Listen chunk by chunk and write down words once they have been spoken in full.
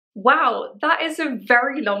Wow, that is a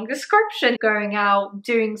very long description. Going out,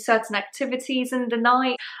 doing certain activities in the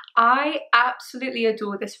night. I absolutely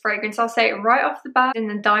adore this fragrance. I'll say it right off the bat in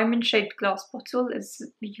the diamond shaped glass bottle, as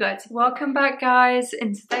you guys. Welcome back, guys.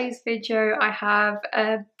 In today's video, I have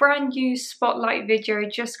a brand new spotlight video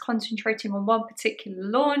just concentrating on one particular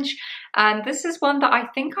launch. And this is one that I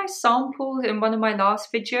think I sampled in one of my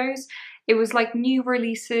last videos. It was like new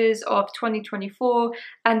releases of 2024,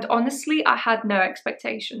 and honestly, I had no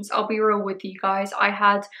expectations. I'll be real with you guys. I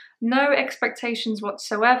had no expectations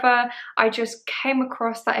whatsoever. I just came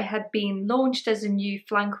across that it had been launched as a new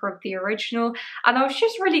flanker of the original, and I was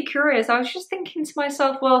just really curious. I was just thinking to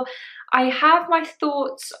myself, well, I have my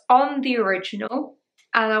thoughts on the original,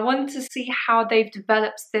 and I wanted to see how they've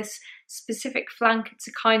developed this specific flanker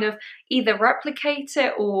to kind of either replicate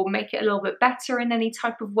it or make it a little bit better in any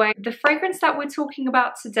type of way. The fragrance that we're talking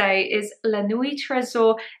about today is La Nuit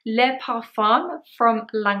Tresor Le Parfum from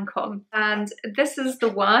Lancôme, and this is the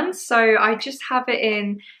one. So I just have it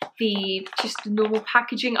in the normal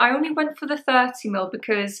packaging. I only went for the 30ml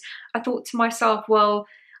because I thought to myself, well,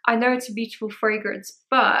 I know it's a beautiful fragrance,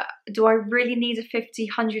 but do I really need a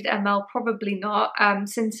 50-100 ml? Probably not,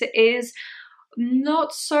 since it is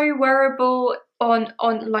not so wearable on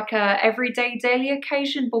like a everyday daily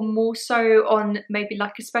occasion, but more so on maybe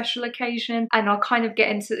like a special occasion, and I'll kind of get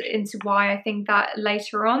into why I think that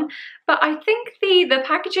later on. But I think the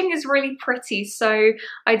packaging is really pretty, so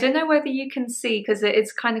I don't know whether you can see because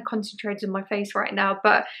it's kind of concentrated on my face right now,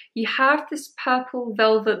 but you have this purple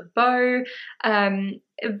velvet bow,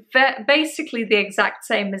 basically the exact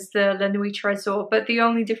same as the La Nuit Tresor, but the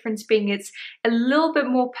only difference being it's a little bit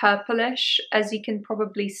more purplish, as you can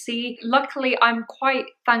probably see. Luckily, I'm quite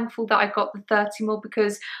thankful that I got the 30ml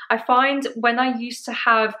because I find when I used to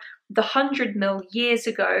have the 100ml years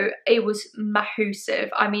ago, it was massive.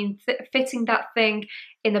 I mean, fitting that thing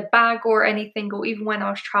in a bag or anything, or even when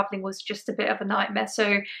I was traveling, was just a bit of a nightmare.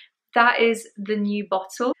 So that is the new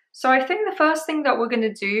bottle. So I think the first thing that we're going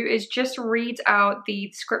to do is just read out the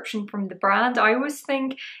description from the brand. I always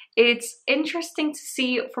think it's interesting to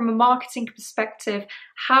see from a marketing perspective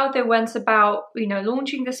how they went about,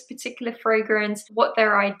 launching this particular fragrance, what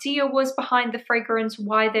their idea was behind the fragrance,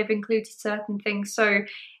 why they've included certain things. So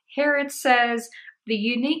here it says, the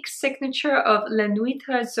unique signature of La Nuit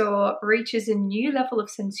Tresor reaches a new level of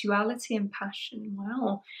sensuality and passion.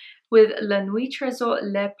 Wow. With La Nuit Tresor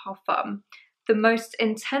Le Parfum, the most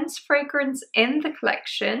intense fragrance in the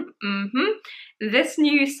collection. This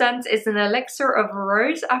new scent is an elixir of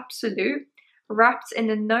rose absolute, wrapped in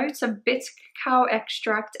a note of bitter cacao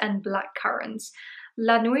extract and black currants.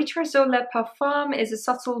 La Nuit Tresor Le Parfum is a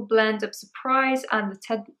subtle blend of surprise and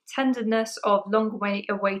the tenderness of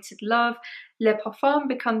long-awaited love. Le Parfum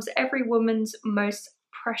becomes every woman's most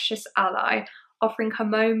precious ally, offering her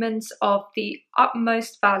moments of the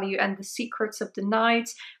utmost value and the secrets of the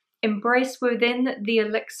night, embraced within the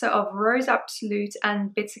elixir of rose absolute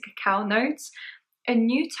and bitter cacao notes. A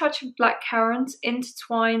new touch of black currant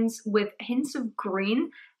intertwines with hints of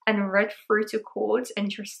green and red fruit accords,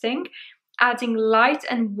 interesting, adding light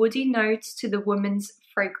and woody notes to the woman's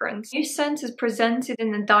fragrance. New scent is presented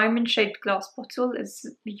in a diamond-shaped glass bottle, as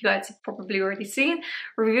you guys have probably already seen,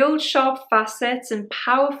 revealed sharp facets and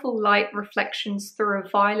powerful light reflections through a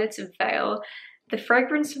violet veil. The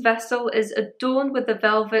fragrance vessel is adorned with a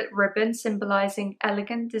velvet ribbon symbolizing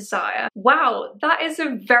elegant desire. Wow, that is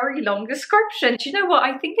a very long description. Do you know what?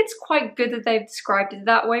 I think it's quite good that they've described it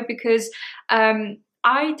that way because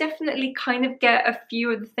I definitely kind of get a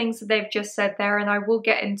few of the things that they've just said there, and I will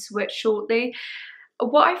get into it shortly.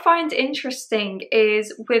 What I find interesting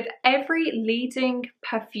is with every leading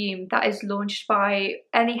perfume that is launched by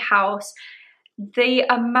any house, the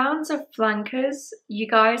amount of flankers, you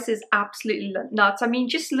guys, is absolutely nuts. I mean,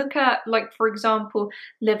 just look at, like, for example,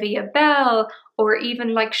 La Vie est Belle, or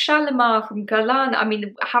even like Shalimar from Guerlain. I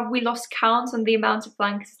mean, have we lost count on the amount of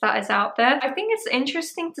flankers that is out there? I think it's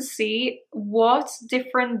interesting to see what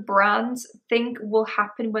different brands think will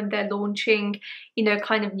happen when they're launching,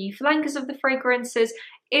 kind of new flankers of the fragrances.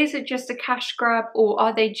 Is it just a cash grab, or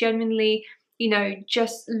are they genuinely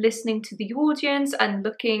just listening to the audience and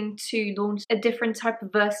looking to launch a different type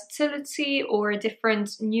of versatility or a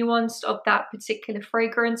different nuance of that particular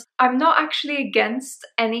fragrance? I'm not actually against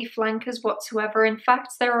any flankers whatsoever. In fact,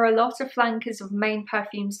 there are a lot of flankers of main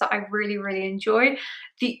perfumes that I really, really enjoy.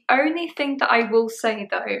 The only thing that I will say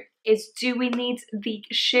though is, do we need the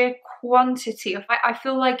sheer quantity of, I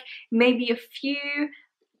feel like maybe a few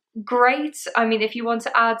great. I mean, if you want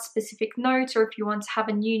to add specific notes or if you want to have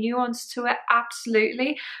a new nuance to it,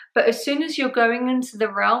 absolutely. But as soon as you're going into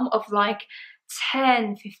the realm of like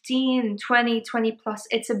 10, 15, 20, 20 plus,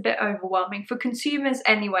 it's a bit overwhelming for consumers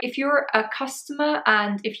anyway. If you're a customer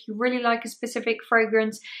and if you really like a specific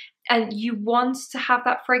fragrance and you want to have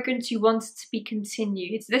that fragrance, you want it to be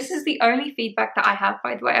continued. This is the only feedback that I have,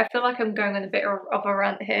 by the way. I feel like I'm going on a bit of a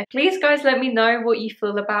rant here. Please guys, let me know what you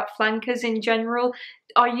feel about flankers in general.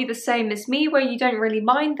 Are you the same as me where you don't really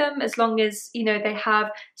mind them as long as, you know, they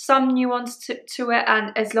have some nuance to it,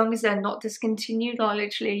 and as long as they're not discontinued like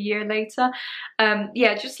literally a year later?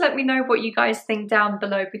 Yeah, just let me know what you guys think down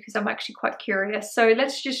below because I'm actually quite curious. So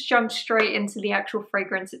let's just jump straight into the actual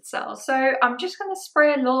fragrance itself. So I'm just going to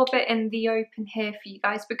spray a little bit in the open here for you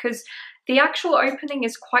guys because the actual opening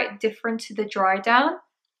is quite different to the dry down.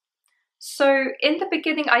 So in the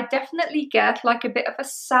beginning, I definitely get like a bit of a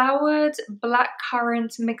soured black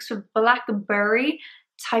currant mixed with blackberry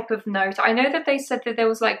type of note. I know that they said that there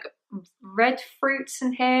was like red fruits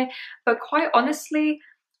in here, but quite honestly,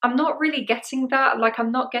 I'm not really getting that. Like,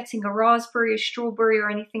 I'm not getting a raspberry, a strawberry, or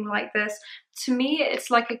anything like this. To me,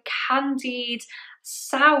 it's like a candied,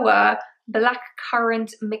 sour black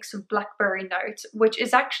currant mixed with blackberry note, which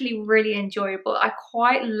is actually really enjoyable. I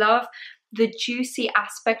quite love the juicy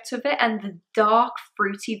aspect of it and the dark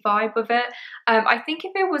fruity vibe of it. I think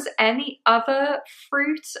if it was any other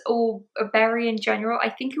fruit or a berry in general, I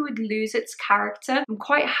think it would lose its character. I'm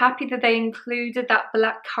quite happy that they included that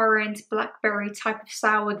black currant, blackberry type of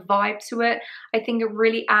soured vibe to it. I think it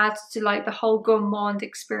really adds to like the whole gourmand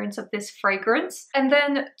experience of this fragrance. And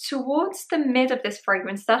then towards the mid of this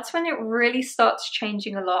fragrance, that's when it really starts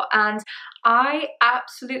changing a lot. And I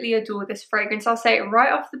absolutely adore this fragrance. I'll say it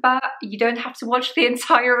right off the bat. You don't have to watch the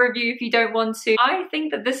entire review if you don't want to. I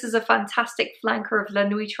think that this is a fantastic flanker of La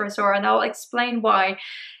Nuit Tresor, and I'll explain why.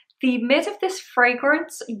 The mid of this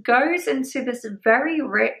fragrance goes into this very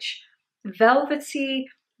rich, velvety,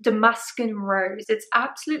 Damascus rose. It's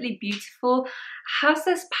absolutely beautiful, has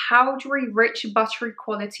this powdery, rich, buttery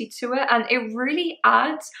quality to it, and it really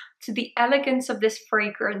adds to the elegance of this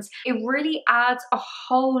fragrance. It really adds a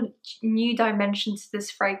whole new dimension to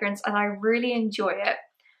this fragrance, and I really enjoy it.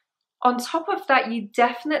 On top of that, you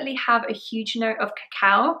definitely have a huge note of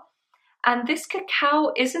cacao. And this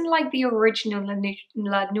cacao isn't like the original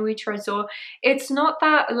La Nuit Tresor. It's not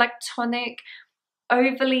that lactonic,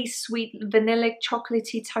 overly sweet, vanillic,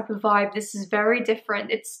 chocolatey type of vibe. This is very different.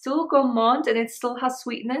 It's still gourmand and it still has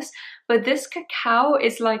sweetness, but this cacao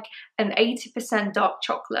is like an 80% dark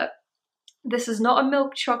chocolate. This is not a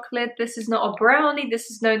milk chocolate, this is not a brownie, this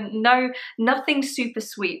is nothing super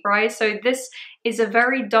sweet, right? So this is a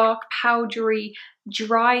very dark, powdery,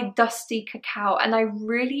 dry, dusty cacao, and I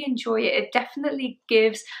really enjoy it. It definitely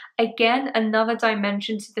gives, again, another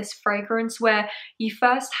dimension to this fragrance where you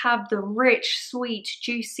first have the rich, sweet,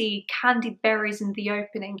 juicy, candied berries in the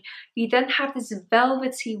opening. You then have this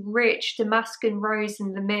velvety, rich Damascus rose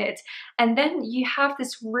in the mid, and then you have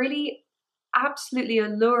this really absolutely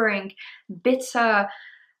alluring, bitter,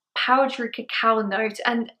 powdery cacao note,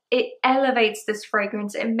 and it elevates this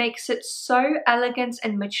fragrance. It makes it so elegant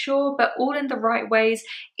and mature, but all in the right ways.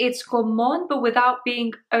 It's gourmand, but without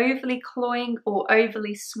being overly cloying or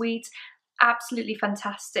overly sweet. Absolutely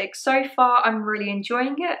fantastic. So far, I'm really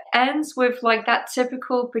enjoying it. Ends with like that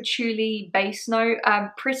typical patchouli base note.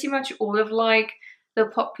 Pretty much all of like the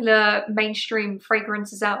popular mainstream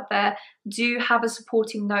fragrances out there do have a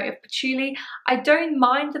supporting note of patchouli. I don't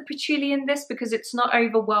mind the patchouli in this because it's not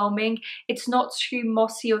overwhelming. It's not too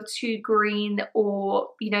mossy or too green or,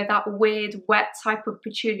 you know, that weird wet type of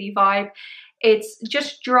patchouli vibe. It's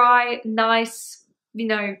just dry, nice, you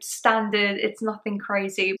know, standard. It's nothing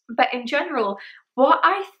crazy. But in general, what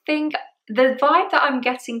I think, the vibe that I'm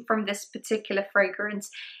getting from this particular fragrance,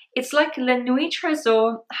 it's like La Nuit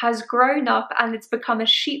Tresor has grown up and it's become a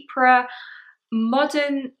chypre,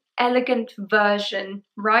 modern, elegant version,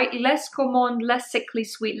 right? Less gourmand, less sickly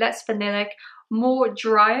sweet, less vanillic, more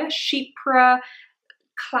drier, chypre,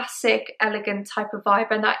 classic, elegant type of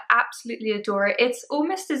vibe, and I absolutely adore it. It's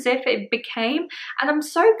almost as if it became, and I'm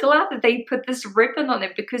so glad that they put this ribbon on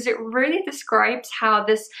it because it really describes how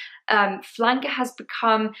this flanker has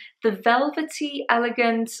become the velvety,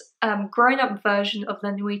 elegant, grown-up version of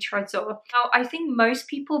La Nuit Tresor. Now, I think most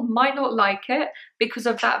people might not like it because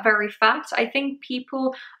of that very fact. I think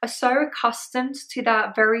people are so accustomed to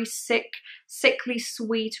that very sickly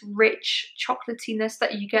sweet, rich chocolatiness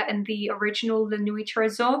that you get in the original La Nuit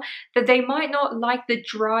Tresor that they might not like the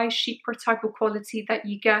dry, chypre type of quality that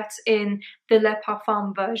you get in the Le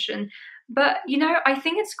Parfum version. But, you know, I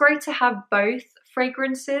think it's great to have both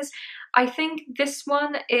fragrances. I think this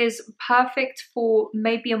one is perfect for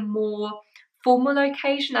maybe a more formal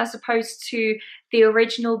occasion, as opposed to the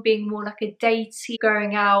original being more like a datey,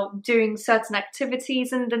 going out, doing certain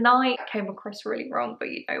activities in the night. I came across really wrong, but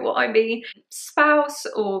you know what I mean. Spouse,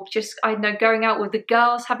 or just, I don't know, going out with the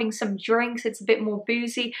girls, having some drinks. It's a bit more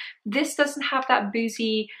boozy. This doesn't have that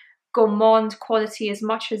boozy gourmand quality as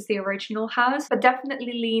much as the original has, but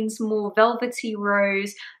definitely leans more velvety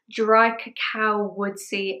rose, dry cacao,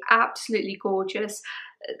 woodsy. Absolutely gorgeous.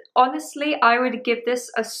 Honestly, I would give this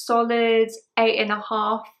a solid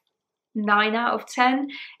 8.5, 9 out of 10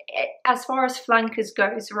 as far as flankers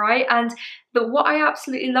goes, right? And what I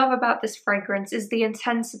absolutely love about this fragrance is the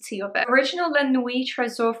intensity of it. Original Le Nuit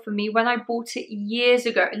Tresor, for me, when I bought it years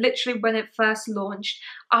ago, literally when it first launched,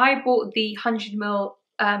 I bought the 100ml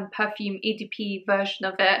perfume EDP version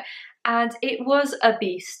of it, and it was a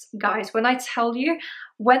beast, guys. When I tell you,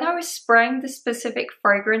 when I was spraying the specific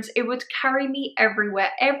fragrance, it would carry me everywhere.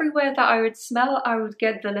 Everywhere that I would smell, I would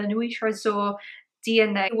get the Le Nuit Tresor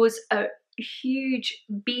DNA. It was a huge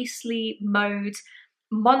beastly mode,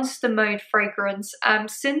 monster mode fragrance.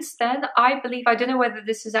 Since then, I believe, I don't know whether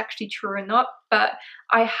this is actually true or not, but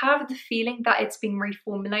I have the feeling that it's been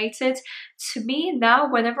reformulated. To me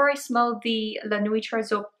now, whenever I smell the Le Nuit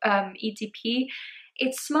Tresor EDP,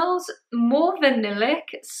 it smells more vanillic,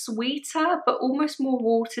 sweeter, but almost more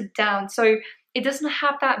watered down. So it doesn't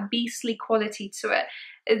have that beastly quality to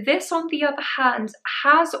it. This, on the other hand,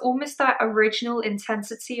 has almost that original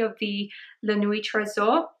intensity of the Le Nuit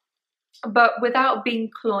Tresor, but without being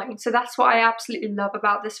cloying. So that's what I absolutely love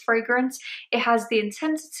about this fragrance. It has the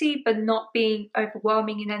intensity, but not being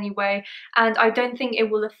overwhelming in any way. And I don't think it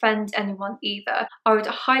will offend anyone either. I would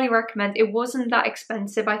highly recommend. It wasn't that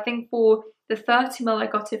expensive. I think for the 30ml, I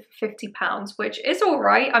got it for £50, which is all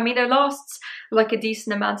right. I mean, it lasts like a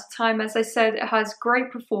decent amount of time. As I said, it has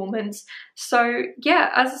great performance. So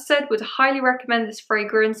yeah, as I said, would highly recommend this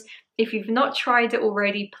fragrance. If you've not tried it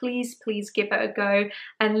already, please give it a go,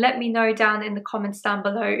 and let me know down in the comments down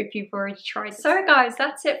below if you've already tried it. So guys,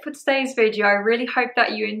 that's it for today's video. I really hope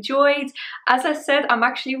that you enjoyed. As I said, I'm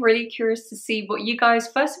actually really curious to see what you guys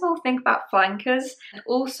first of all think about flankers, and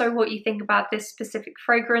also what you think about this specific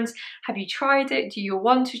fragrance. Have you tried it? Do you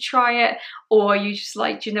want to try it? Or are you just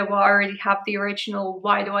like, do you know what, I already have the original,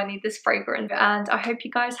 why do I need this fragrance? And I hope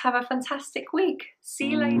you guys have a fantastic week.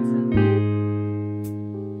 See you later.